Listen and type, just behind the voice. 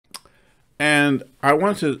And I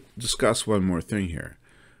want to discuss one more thing here.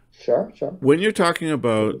 Sure, sure. When you're talking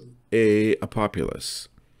about a populace,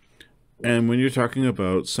 and when you're talking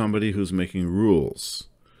about somebody who's making rules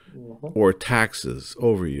Mm-hmm. or taxes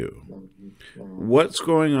over you, Mm-hmm. what's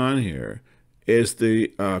going on here is the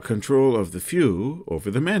control of the few over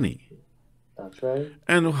the many. That's right.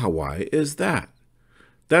 And why is that?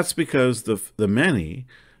 That's because the many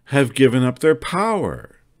have given up their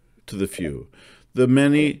power to the few. The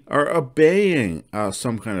many are obeying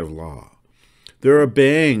some kind of law. They're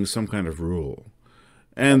obeying some kind of rule.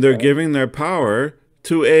 And That's they're right. giving their power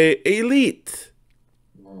to a elite.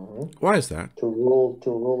 Mm-hmm. Why is that? To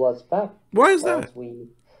rule us back Why is that? because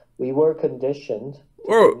we were conditioned to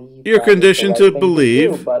Or believe you're that is the conditioned right to thing to do,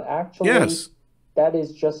 believe, but actually yes, that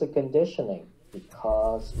is just a conditioning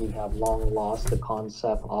because we have long lost the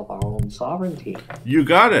concept of our own sovereignty. you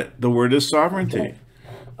got it. The word is That's sovereignty. right.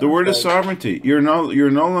 The That's word is right. sovereignty. You're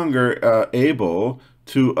no longer able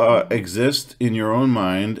to exist in your own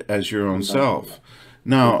mind as your own No, self.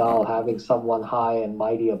 Now, without having someone high and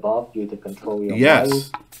mighty above you to control your life,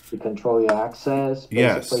 yes, to control your access.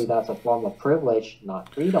 Basically, yes, that's a form of privilege,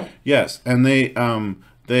 not freedom. yes, and they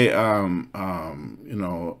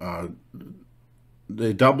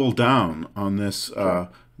double down on Sure.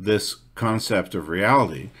 this concept of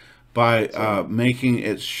reality by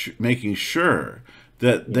Absolutely. making sure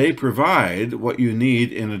that they Yes. provide what you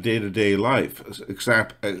need in a day-to-day life.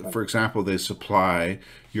 Right. For example, they supply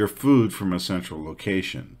your food from a central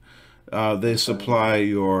location. They That's right. supply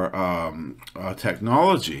your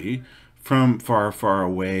technology from far, far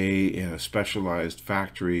away in a specialized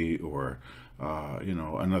factory or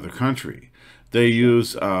another country. They Sure.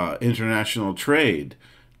 use international trade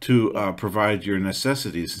to Yes. provide your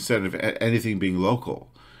necessities instead of anything being local,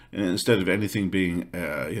 and instead of anything being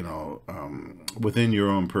within your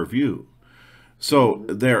own purview. So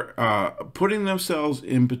Mm-hmm. they're putting themselves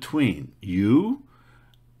in between you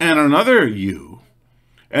and another you,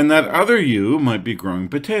 and that Right. other you might be growing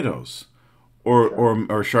potatoes, or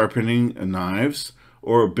Sure. sharpening knives,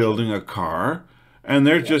 or Sure. building a car, and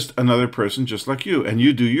they're Yes. just another person just like you, and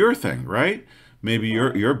you do your thing, right? Maybe you're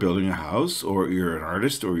Right. you're building a house, or you're an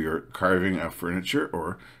artist, or you're carving a furniture,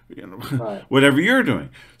 or Right. whatever you're doing.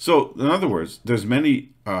 So, in other words, there's many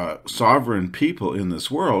sovereign people in this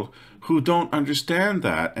world who don't understand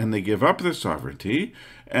that, and they give up their sovereignty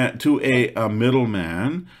to a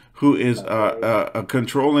middleman who is That's right.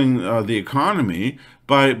 controlling the economy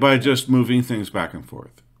by Yes. just moving things back and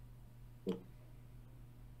forth.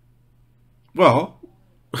 Well,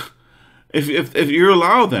 if you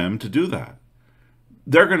allow them to do that,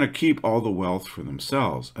 they're going to keep all the wealth for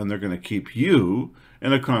themselves, and they're going to keep you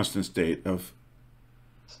in a constant state of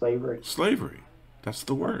Slavery. slavery. That's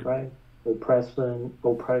the That's word. right.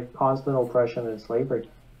 Constant oppression and slavery.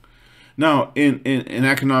 Now, in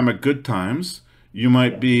economic good times, you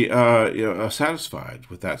might Yes. be satisfied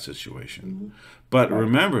with that situation. Mm-hmm. But Right.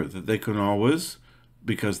 remember that they can always,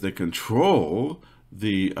 because they control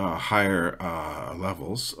the higher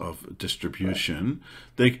levels of Right. distribution,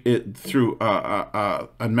 through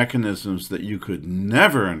mechanisms that you could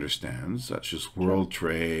never understand, such as Sure. world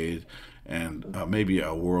trade and maybe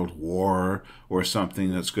a world war or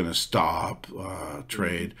something that's going to stop Mm-hmm.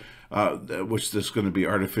 trade, which is going to be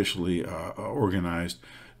artificially organized.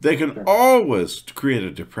 They can Sure. always create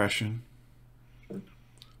a depression. Sure.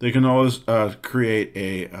 They can always create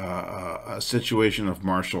a situation of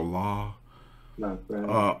martial law, That's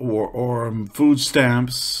right. or food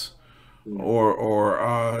stamps, Yes.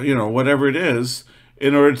 or whatever it is,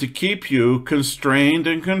 in order to keep you constrained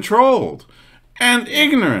and controlled, and Yes.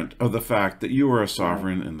 ignorant of the fact that you are a Right.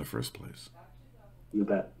 sovereign in the first place. You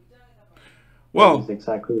bet. That is Well,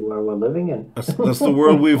 exactly where we're living in. that's the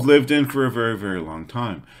world we've lived in for a very, very long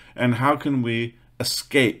time. And how can we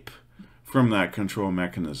escape from that control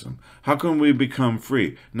mechanism? How can we become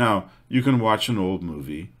free? Now, you can watch an old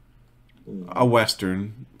movie, a Mhm.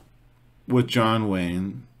 Western, with John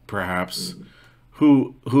Wayne, perhaps,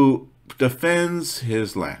 Mhm. who defends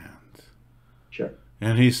his land. Sure.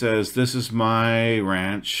 And he says, "This is my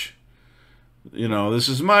ranch. This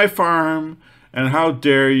is my farm. And how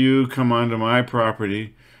dare you come onto my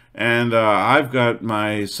property? And I've got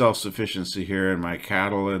my self sufficiency here, and my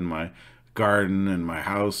cattle, and my garden, and my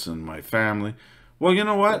house, and my family." Well, you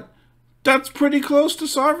know Sure. what? That's pretty close to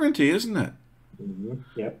sovereignty, isn't it?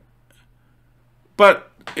 Yep.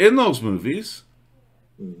 But in those movies,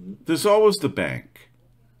 Hmm. there's always the bank,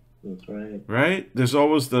 That's right. right? There's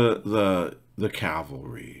always the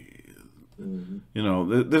cavalry. Hmm.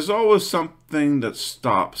 There's always something that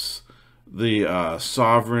stops the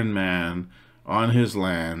sovereign man on his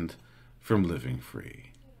land from living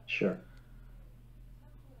free. Sure.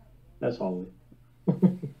 That's all.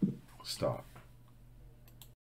 Stop.